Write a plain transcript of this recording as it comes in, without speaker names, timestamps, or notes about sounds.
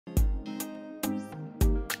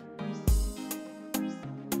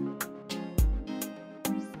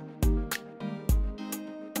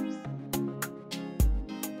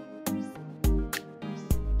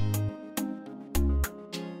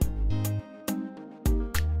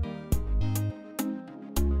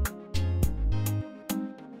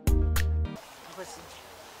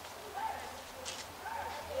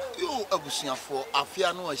abusuafo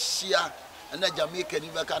afia no ahia and Jamaica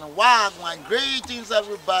never can wag one greetings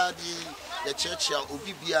everybody the church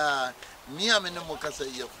obibia me am no mokasa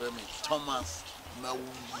your friend Thomas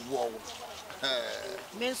Mawo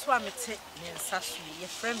men so amete men sasu your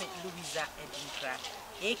friend Louisa Edinkra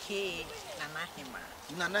aka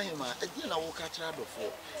Nana Hema edi na wo ka kira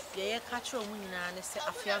dofo ye ka kira mu nyina ne se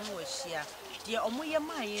afia no ahia de omoye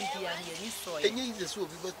maaye bia ne ni so ye enye is so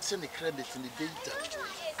obi be ne credit ne data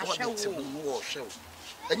ahwe wo hwe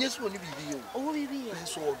enye so ni bibi yo o bibi ye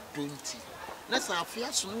so donti na sa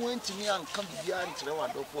afia so no antimi anka bibia nkyere wa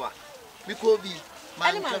dofo a biko bi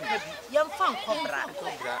man ka bi yam fan kobra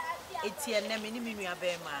eti enne me ni menu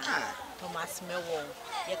abema Thomas Mewo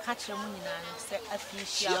ye ka kire mu nyina ne se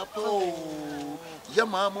afisia po ya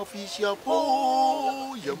mama official po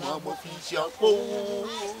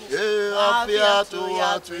afia to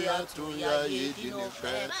ya ye di ne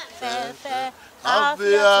fe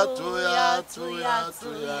afia to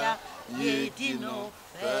ya ye di no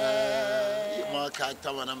fe ma ka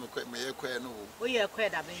tawa na me kwe no o ye kwe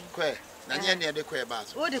da ben kwe na nye de kwe ba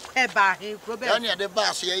so o de kwe ba he grobe ya nye de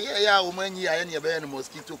ba so ye ya o manyi ya ne be no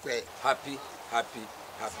mosquito kwe happy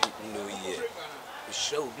new year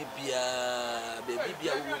show bibia baby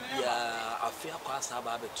bia wo bia afia kwa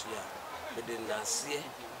asaba betua me de nase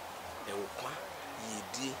enkwa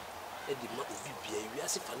yedi edi ma obi bia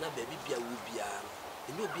wiase fa na baby bia wo bia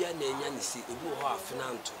eni obi a na enya ne si obi ho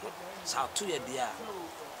afina nto sa to ye de a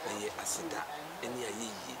ye asida eni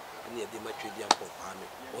ayeyi eni ye de matwedi ampopaa me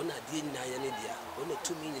ona de nyina ye ne dia ona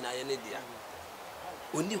tumi nyina ye ne dia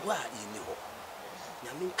oni ho a yeni ho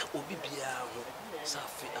nyaminka obi bia ho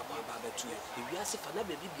safi ababa betu ewiase fa na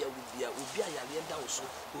baby bia wo bia obi a yare da wo so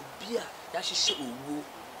obi a ya hihye owo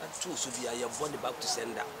atu so bia ye born back to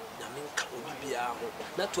sender nyaminka obi bia ho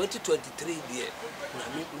na 2023 die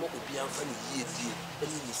nyaminka obi amfa ne yie die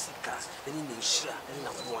eni ni sika eni ni nhira eni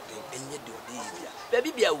na moden enye de ode bia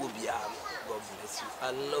baby bia wo bia God bless you.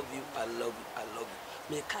 I love you.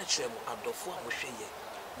 Me catch them adofo a mo hweye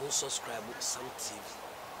mo subscribe Sam TV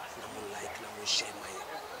na mo like na mo share my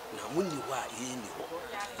na muni wa yini ho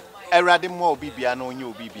erade mo obibia na onye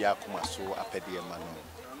obibia akoma so apede ma no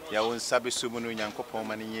ya won sabe so mu no Nyankopon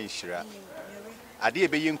ma ne nye nhira ade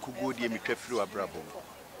ebeye nkugo de metwafiri wabrabo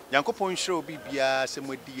Nyankopon nhira obibia se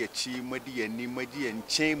modi achi modi ani modi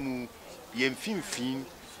enchemu ye mfimfin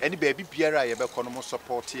eni ba bibiara ye bekọ no mo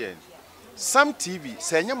support yen Sam TV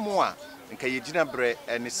se enye mo a nka yegina bre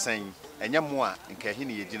eni san enye mo a nka he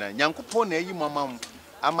ne yegina Nyankopon na ayi mamam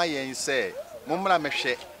ama yen se mommra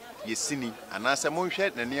mehwe yesini anase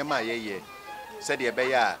monhwe na niam ayeye se de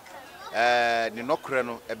ebeya ne nokre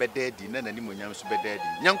no ebedadi na nani monyam so bedadi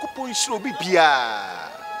Nyankopon hiro bibia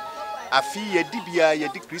afi yedibia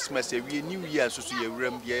yedi Christmas ewie new year so so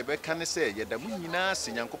yewram bia ebeka ne se yeda munyina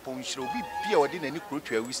se Nyankopon hiro bibia odi nani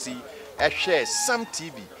krotwa awisi ehwe Sam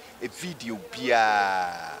TV a video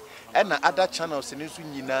bia ena other channels ne so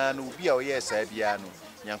nyina no bia oye sa bia no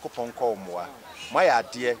Nyankopon ko moa maya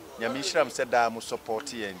ade nyame hyiram se da mo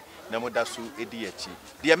support yen na mo da so edi achi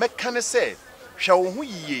de meka ne se hwe wo ho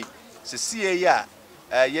yiye sesie ya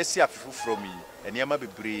yesi afufufro mi eniama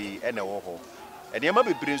bebre ene wo ho eniama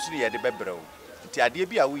bebre nso ye de bebrew nti ade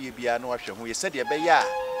bia wo ye bia no ahwe ho ye se de be ya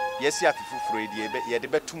yesi afufufro ye de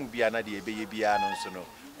betum bia na de be ye bia no nso no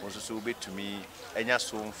wonso so betumi enya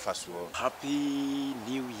so mfaso. Happy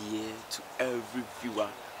New Year to every viewer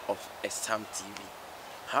of Sam TV.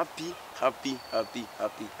 Happy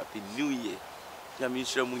New Year. Nyame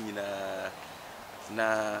nhira mu nyina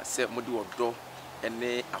na se modi odo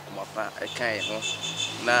ene akomapa ekan ho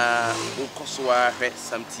na ukoso a hwe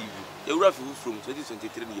Sam TV. Ewura fi from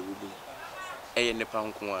 2023 ne yewobu. Eye ne pa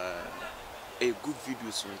nko a good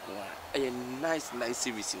videos nko a eye nice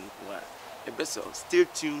series nko a best stay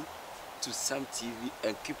tuned to Sam TV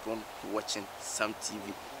and keep on watching Sam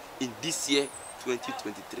TV in this year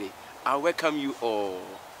 2023. I welcome you all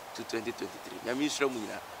to 2023. Nyame nhira mu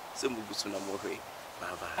nyina se mbubuso na mo hwe. Bye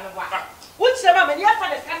bye. Which never many years for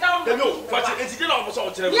the scandal. No, but it's still almost all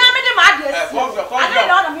Yeah, me the madness. I don't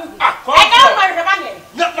know the music. I don't know the money.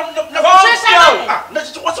 No.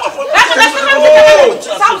 What's off?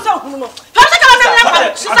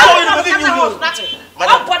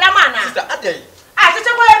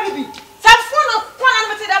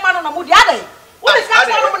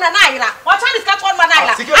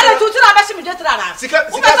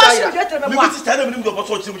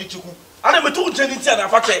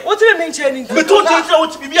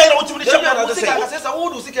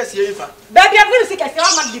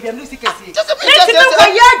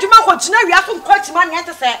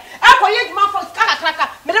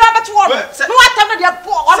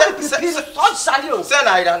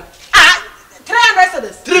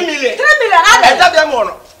 Ada. Eda dem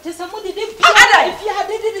ono. Just somebody did. If you had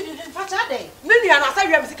did fetch a day. Many are not saying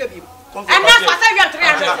music of you. And that's what I got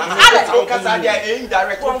 300. Ada. Because I dey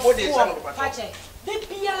indirect for this. The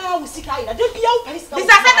Pia Usika, the Pia Pace. This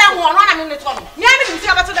I said that one on the top. Yeah, I didn't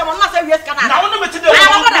see about them on my serious canal. I want to the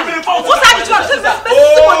what's that to us?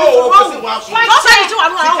 Oh, what's that to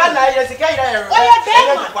us? Oh, yeah,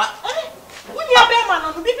 when you are man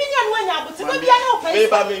on the Bibian when you are but to be no place.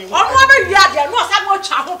 On whatever you are there, no some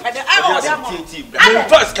child pen. I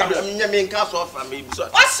first come to me castle from me.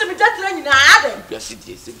 What's the that training? Adam? Yes, it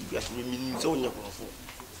is. Means on your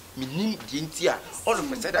Minim Gintia, all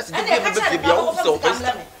of us said that's the baby so best.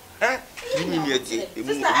 Eh?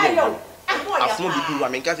 As no people, I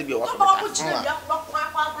mean, can't be a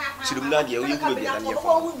Nadia, you could be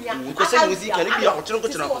because I was can be a hotel.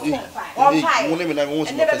 Women and won't.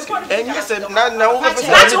 And yes, now,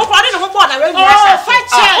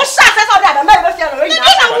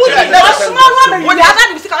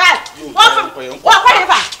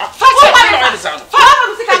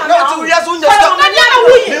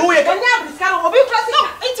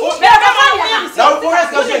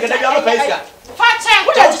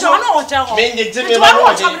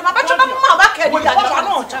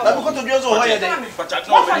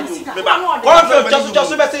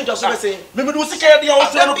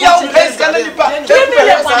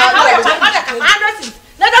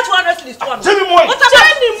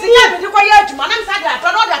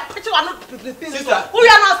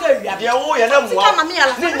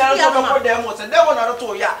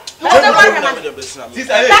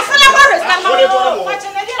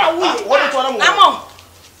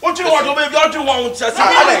 what you want to be able to want to say?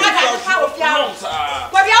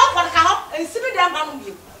 But you all want to come and see me down on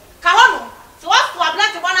you. Come on. So what's for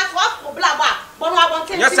black one as what's for black one? But I want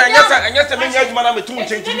to. Yes, and yes, I mean, yes, madam, two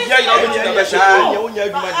changing. Yeah,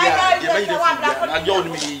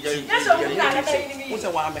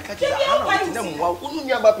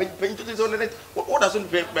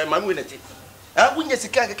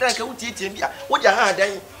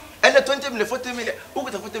 and the 20 minute, 40 minute, who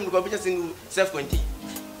could have put them to go single self-20.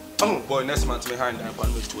 Oh, boy, next month behind that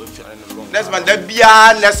one with 12 next month, that be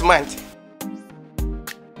next month.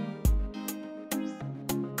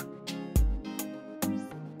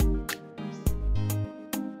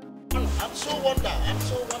 I'm so wonder.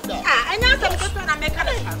 I know some people are making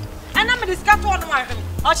it. And I'm a discover on him,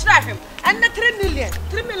 or should I him? And the 3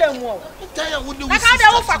 million more. I can't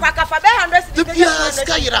offer $100. The Pia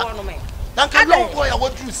Nanka long boy,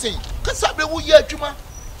 what you say? Because I will hear Juma.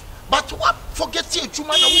 But what forget you,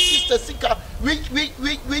 Juma, and sister Sika. We.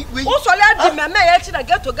 Also, let me actually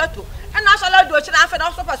get to. And I shall do it after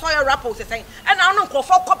also for soil rappers saying, and I don't call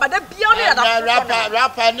for copper, the piano rapper,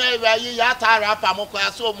 rapper,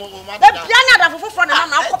 Moka, so the piano for front and I'm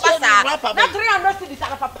not 300 cities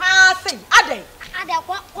out of a passing. Ade,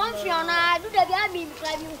 Confion, I do the gaming,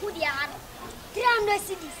 climbing who they are 300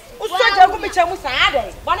 cities.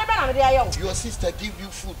 Your sister give you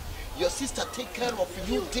food. Your sister take care of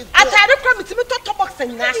you. I tell you to me to box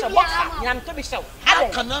and national box. I'm to be show. How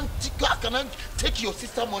can I take your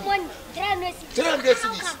sister money? 300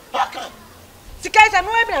 cities. How come? Because I'm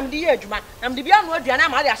not even the age, man. I'm the beyond word, and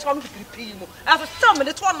I'm a strong to be as a storm in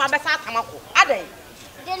the 12 my best Tamako. Ade.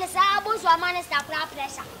 Then it's a boss or man is a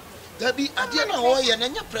pressure. There be a dinner oil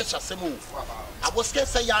and your precious move. I was scared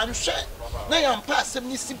say I'm sure. Now I'm passing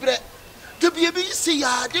Missy Brett. The baby see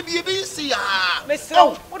ya, Miss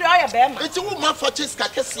O, what are you, Ben? It's a woman for Jessica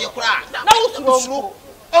Cassia cry. No,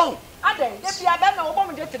 oh, I didn't. If you are Ben,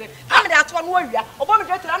 Obama did it. I'm that one warrior. Obama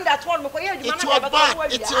did it, I'm that one. It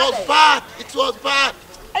was bad.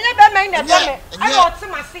 And you better mind that. I got to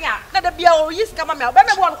my singer. Let the beer or yeast come out. Ben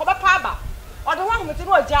won't come up. Or the one with the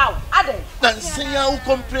jaw. I didn't. Then singer who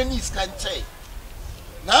complains can say.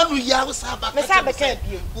 Now we have a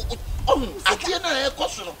oh, I can't have a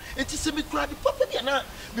question. It is a big crowd. Property and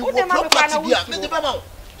we will property here. Let the mama.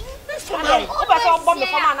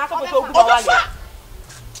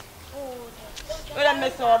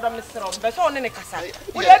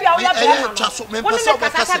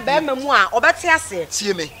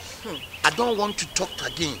 I don't want to talk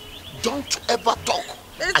again. Don't ever talk.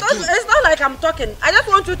 It's not like I'm talking. I just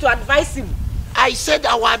want you to advise him. I said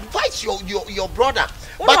I will advise your brother.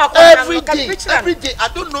 But every day, I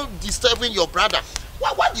don't know disturbing your brother.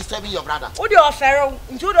 Why disturbing your brother? What do you offer?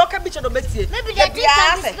 Maybe the thing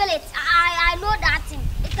can be spelled. I know that thing.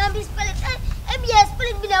 It can be spelled. Maybe a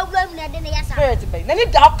spelling below blown than the spirit. Then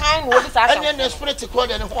it dark kind words. And then the spirit to call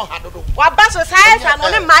them for Haddo. What Basso says, I'm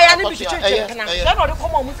only my enemy to church. Then or the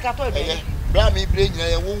common Muscato. Bra me brain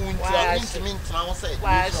ya won't now say.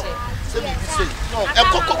 Say me say. No, e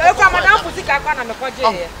kwa madam putika kwa na mekoje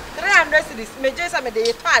ye. 300 cedis me je say me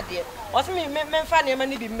dey pad o se me memfa ne ma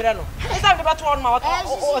ni bi mre no. E say me beto on ma o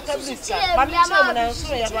tablet. Ma mi che mo na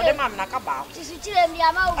so ya do de ma na ka ba. Chire mi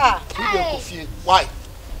ama o. Why?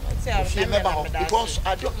 Because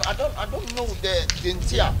I don't know the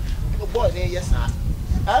Gentia. Boy, yes, sir.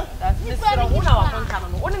 Huh? That's Mr. Una wa kontano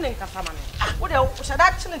no. Oni nen kasa ma me. Wo de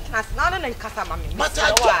shada chine trans na na nen kasa ma me. But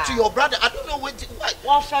I talk to your brother. I don't know why.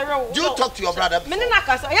 Wo fere. Do you talk to your brother? Me na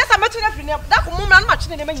kasa. Yes, I met you na free. That ko mum na ma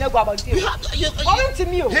chine ne ma nyina go about you. To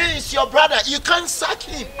me. He is your brother. You can't sack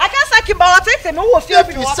him. I can't sack him, but I take me wo feel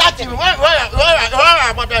you sack him. Where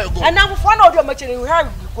brother you go? And now for no do ma chine we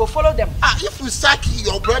go follow them. If you sack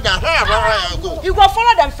your brother, where you go? You go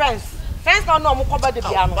follow them friends. Friends now no mo cover the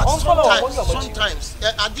piano. Sometimes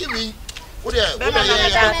I give me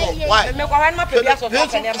why? Me ko wan ma pe bia so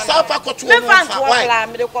so ne ma. Safa koto me fan ko wala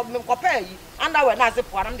me ko pay yi. Anda we na ze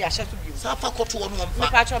po am de ahye to bi. Safa koto wonu mo Me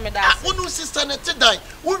fa. pa cho me da. Wonu sister ne te dan.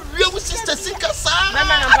 Wo wie wo sister sika sa. Me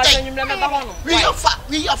ma na pa nyum me ba ho no. We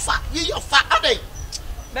your fa. Adai.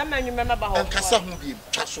 Me ma nyum me ba ho. Enkasa hu bi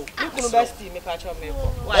twa so. Ikunu bestie me pa cho me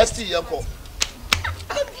ko. Bestie ye ko.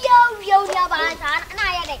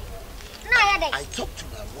 I talk to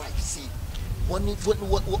my wife. See, when you put the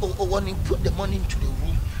money into the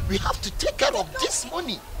room, we have to take care of this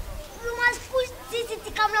money. We must put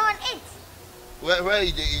CCTV camera on it. Where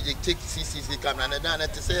you take CCTV camera and then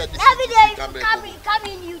to say this every day come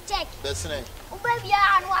in, you check. That's right. Baby,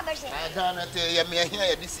 I know what I don't tell me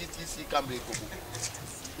here this CCTV camera.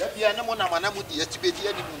 That be an amount of money to be the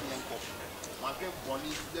enemy. My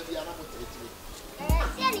money, there be an amount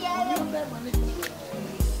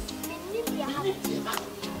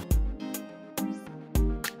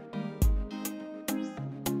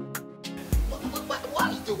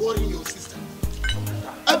Why is they worrying your sister?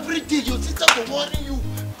 Every day your sister will worry you.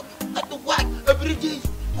 At the what? Every day,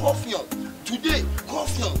 Confion. Today,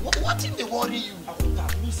 Confion. What if they worry you?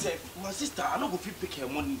 My sister, I don't go fit pick her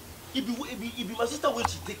money. If my sister when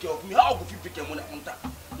she take care of me, how go fit pick her money on that?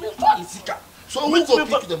 So who go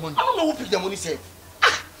pick the money? I don't know who pick the money, sir.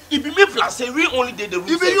 If you me plus, say we only did the room.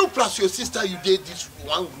 Even you plus your sister, you did this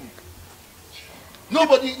one room.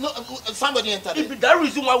 Nobody, somebody entered. If that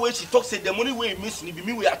reason why when she talks, say the money we missing, it be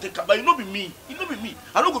me we are taking, but it not be me. It not be me.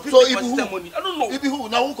 I don't go pick my sister money. I don't know. If who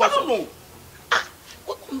now who? I don't know.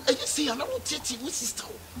 I just say I'm not teaching with sister.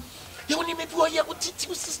 You only make boy here with teaching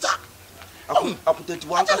with sister. I put it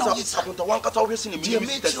one cast. I put one cast always in the middle.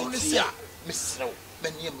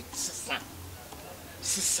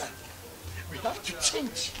 Sister, we have to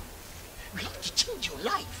change. We have to change your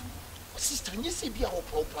life. Sister, you say be our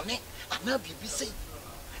problem. And now be say,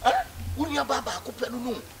 when your baba could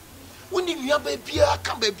no. When your baby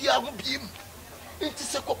come baby, I will be him. It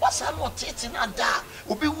is a copasa not taking and da.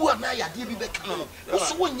 Will be one I did be back.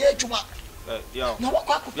 Also, one year to my. Yeah, no, what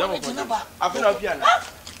could I've been up here.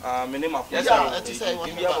 My name of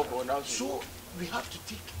so we have to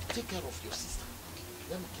take care of your sister.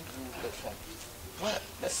 Let me give you the phone. Well,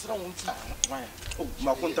 let's run with you. Oh,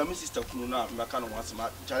 my contact sister Kuna, Macano wants my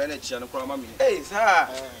challenge and Kramami. Hey, sir.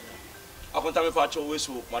 I want to patch always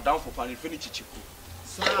Madame for Pani Finichi Chiku.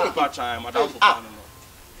 Sir, patch, Madame for Pani.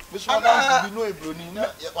 Miss Madame, you know a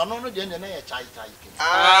Brunina, or no, then a child.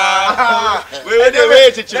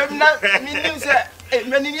 Wait to check.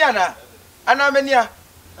 Meniniana, Anamania.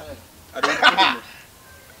 I don't know.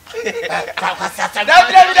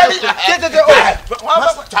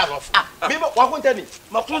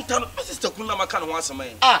 My sister Kuna Macan once a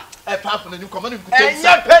man. A papa, and you come in. Many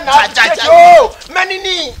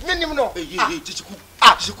no.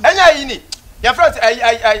 Any, your friends,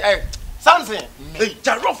 I, something.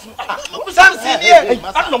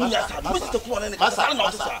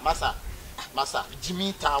 Massa,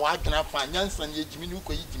 Jimmy Tower, Grandfather, and Jimmy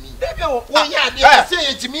Nuko, Jimmy. Yeah,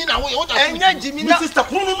 say Jimmy now. And Jimmy, sister,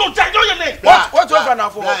 who no tell your name. What was now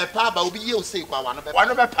for a papa will be you say one of a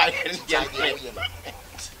pie.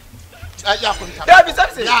 That be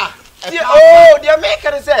something. Oh, dear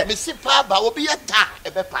maker said, Missy Papa will be a tar,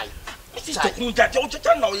 a pie. Sister, who that you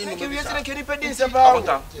know in the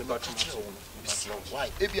about why?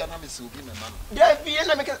 Maybe I'm not so be my man. There be an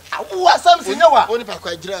American. Who was something? No one. Only if I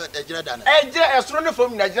quite Jordan. A strong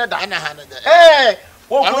from Nigeria. Eh,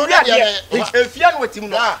 what will you if you are with him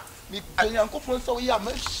now? Uncle Prince, so we are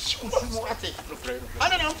much. I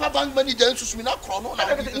don't know if I bank money down to swim out chrono.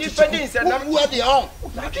 Who are they on?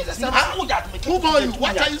 Who are you?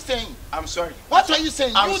 What are you saying? I'm sorry. What are you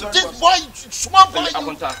saying? You this boy, small boy,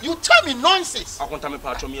 you tell me nonsense. I want to me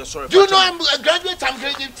part of me, sorry. Do you know I'm a graduate? I'm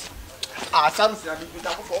graduate. Samson abi bi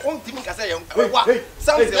ta for on timi ka say ye wa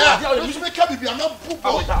Samson you should make a baby am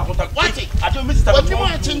pupo what ade mi sister what you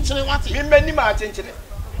want chinchine what me mani ma chinchine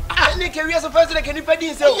any career so first like any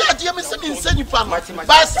pedi say yeah dear me say me send pa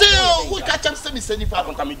but still who catch am say me send pa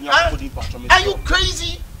are you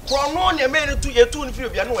crazy Prono ne me to ye tu ni fi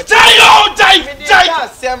bia no we die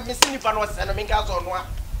sem me send pa no se no me ka so no a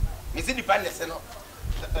me send pa ne se no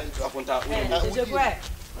aponta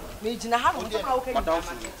me jina ha no so ka wo ka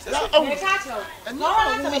me ka tell no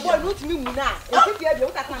one na boy no timi mu na e fi bia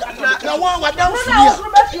wo ka kan na wa down for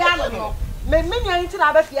me me nua yin ti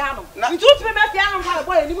na ba fia no ntu timi ba fia no ka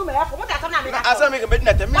boy ni mu me ya fo mo ta ta na me ka asa me ka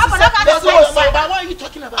medina te me what are you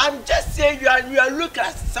talking about? I'm just saying you are looking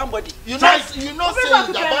at somebody you know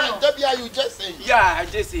saying that Debia you just saying yeah I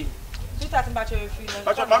just say Tita timba che fi na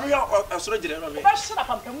but mama you asoro jire no me ba shi na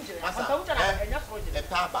pam kamu jire na enya fro jire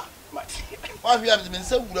etaba wa fi am me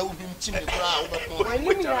nsa wura wo bim chim ni kura wo be ko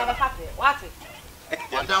ni mi na ba fate what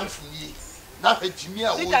madam fuyi na fe jimi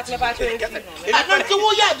a wo Tita timba che fi na nti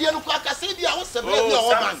wo ya de no kwa kase dia wo se bra dia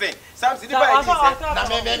wo ban Samson di ba na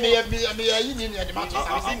me yi ni de ma to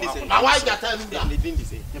na wa ja ta nu da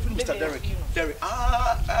Mr. Derek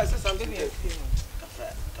say something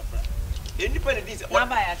independent is na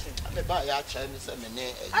ba ya che me ba ya cha ni se me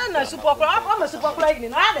ne ana super kula am super kula ni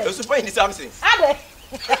na ade super in Samson ade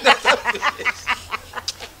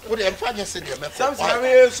wo de emfa nya se de me Samson na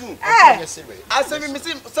we su asemi me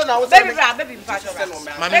say na wo baby pa cho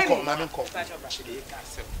mami ko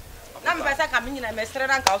na me pesa ka me nyina me sere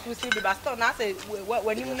ranka so si be ba store na say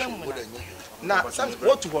wani mu mu na Samson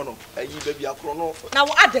what to hono ayi baby akro no na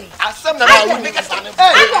wo ade asem na ba wo ni ka sane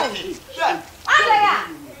ade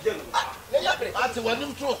ya ati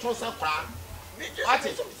wanim tro sa kwa ati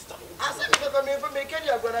asem ka me ke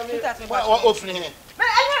dia agora me wa ofri he me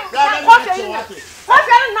anya coffee na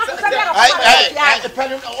so say ai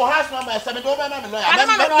pen o has no ma se me do ba na me lawyer na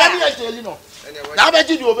me ya jeli no na ba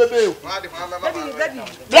ji di obebe o baby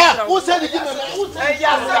bra who say di me who say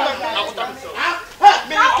ya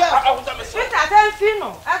me ka Tita ten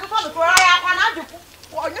fino e so to ko ya kwa na jupu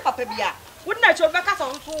onye papa bia wo na cho be ka so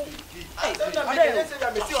nso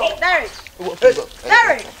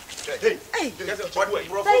Derek hey say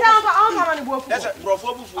down for on man bo fu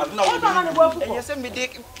brofo bu fu na wo man bo fu enye se me de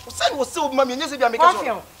say wo se ma me enye se bia me ka so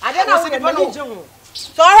Confion ade na wo ni je ho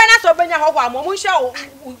so ore na so benya ho kwa mo mu hia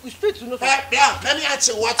street no so yeah let me ask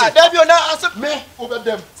you what David na asem me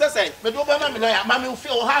obedem say me do ba na me lawyer ma me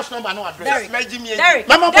feel house number no address me ji me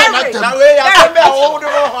mama ba na tem na we ya be o do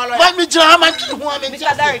ho lo ma me jira ma ji ho me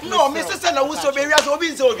Mr. Derek no me say na wo so be ria so obi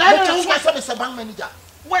nse obi me say bank manager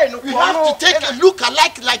wait no we have to take a look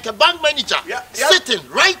like a bank manager sitting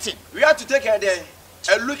writing we have to take a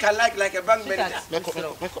look like a bank manager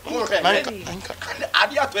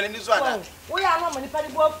adi atwele ni so ada wo ya no mani padi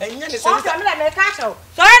bo enye ni so me la me ka show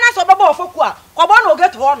so ore na so be bo foku a ko bo no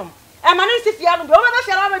get ho no e ma ni si fia no be o be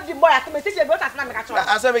fia la be boy akeme si se be o ta na me ka show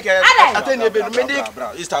asebe ke ateni ebe me dey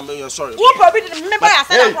this time you're sorry wo po bi me boy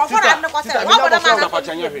asebe na for na ko se wo bo na ma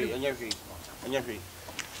enye hwe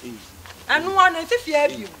anu wa na si fia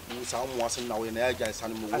bi sa mo asem na we na ya jan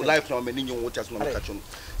san mo life na me ni nyi wo chas no me ka cho no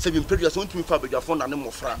se bi mpedua so ntumi fa badwafo na ne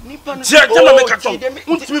mofra je na me ka cho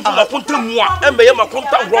ntumi fa makonta mu a embe ye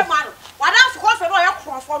makonta ro wada so ko fe no ya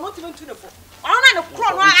krofo no ntumi ntu ne fo ona ne kro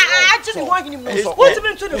no aji ni wo hini mu wo ntumi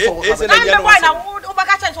ntu ne fo na boy na wo ba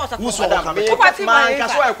ka chen so so ko pati man ka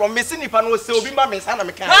so e ko me sinipa no se obi ma me sa na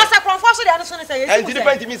me ka na se krofo so de anu so ne se ye and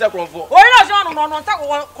independent means krofo o ri ojo no nta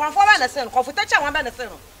krofo ba na se no krofo ta cha wa ba na se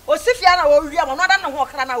no o si fia na wo wiam no da na ho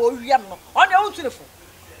kra na wo wiam no o de o ntu ne fo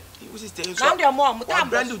you see stay so na mo mo ta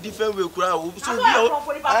brand different way kura o so bi o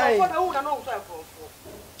krofo ni ba krofo na hu na no so krofo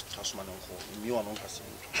asuma no ho mi wa no kase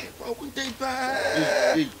o kunte ba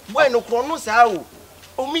boy no kro no sa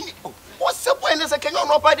o mini o se boy na se kenyo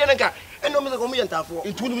no pa de nka eno mi se ko mi yentafo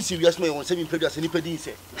ntu no serious me won se mi pedua se ni pedi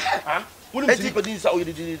se ha woni mi pedi se o ye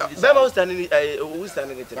de be ma standing o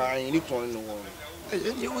standing it na ni kro no wo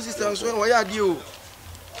you sister so no ya di o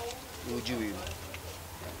ojiwe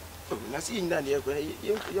na si nyina ne ekwe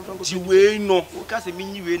ye franco jiwe no o ka se mi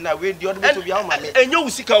nyiwe na we di odo to bia o ma me enye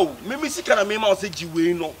usika o me sika na me ma o se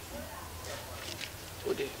jiwe no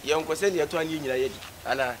o de ye nko se ne to ani nyina ye di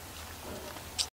ana